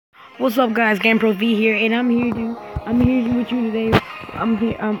What's up, guys? GamePro V here, and I'm here with you today. I'm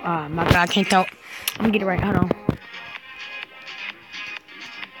here. My God, I can't talk. I'm gonna get it right. Hold on.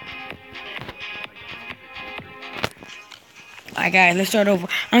 Alright, guys, let's start over.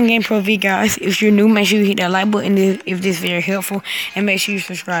 I'm GamePro V, guys. If you're new, make sure you hit that like button if this is very helpful, and make sure you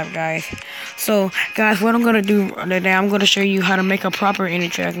subscribe, guys. So, guys, what I'm gonna do today, I'm gonna show you how to make a proper ender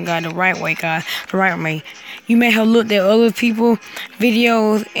tracking guide the right way, guys. The right way. You may have looked at other people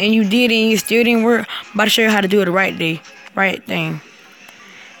videos and you did it and it still didn't work. I'm about to show you how to do it the right thing.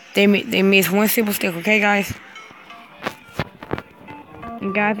 They missed one simple step, okay, guys?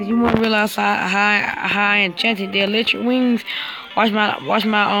 And guys, if you want to realize how enchanted the electric wings, watch my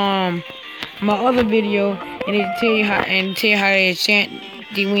my other video and it tell you how to enchant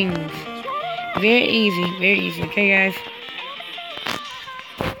the wings. Very easy. Okay, guys.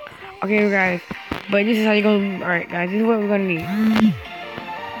 Okay, guys. But this is how you're gonna. All right, guys. This is what we're gonna need.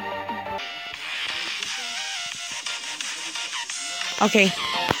 Okay.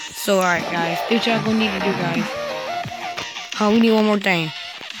 So, all right, guys. This is what y'all gonna need to do, guys. We need one more thing.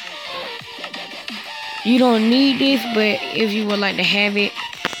 You don't need this, but if you would like to have it,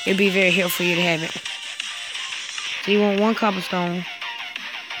 it'd be very helpful for you to have it. So you want one cobblestone,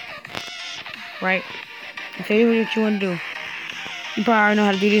 right? And tell you what you want to do. You probably already know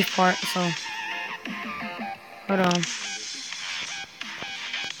how to do this part, so hold on.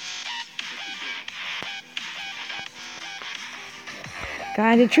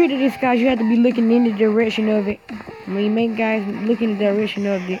 Guys, the trick to this, guys, you have to be looking in the direction of it. When you make, guys, look in the direction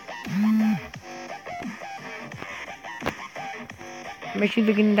of it. Make sure you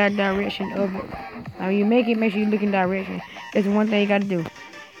look in that direction of it. Now you make it, make sure you look in direction. That's one thing you gotta do.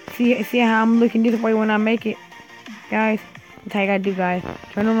 See how I'm looking this way when I make it? Guys, that's how you gotta do, guys.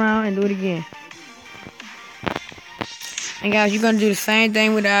 Turn around and do it again. And guys, you're gonna do the same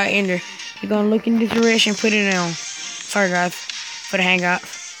thing with our ender. You're gonna look in this direction, put it on. Sorry, guys, for the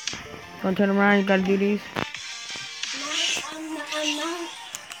hangouts. Gonna turn around, you gotta do this.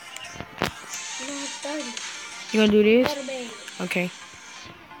 You gonna do this? Okay.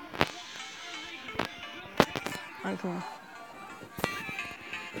 Alright, come on.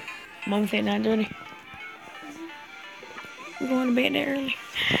 Mom said 9:30. We're going to bed that early.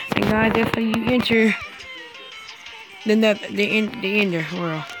 And guys, that's how you enter the ender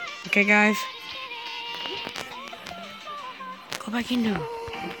world. Okay, guys? Go back into it.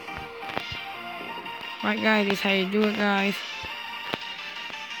 Right, guys, this is how you do it, guys.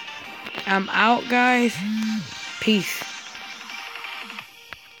 I'm out, guys. Peace.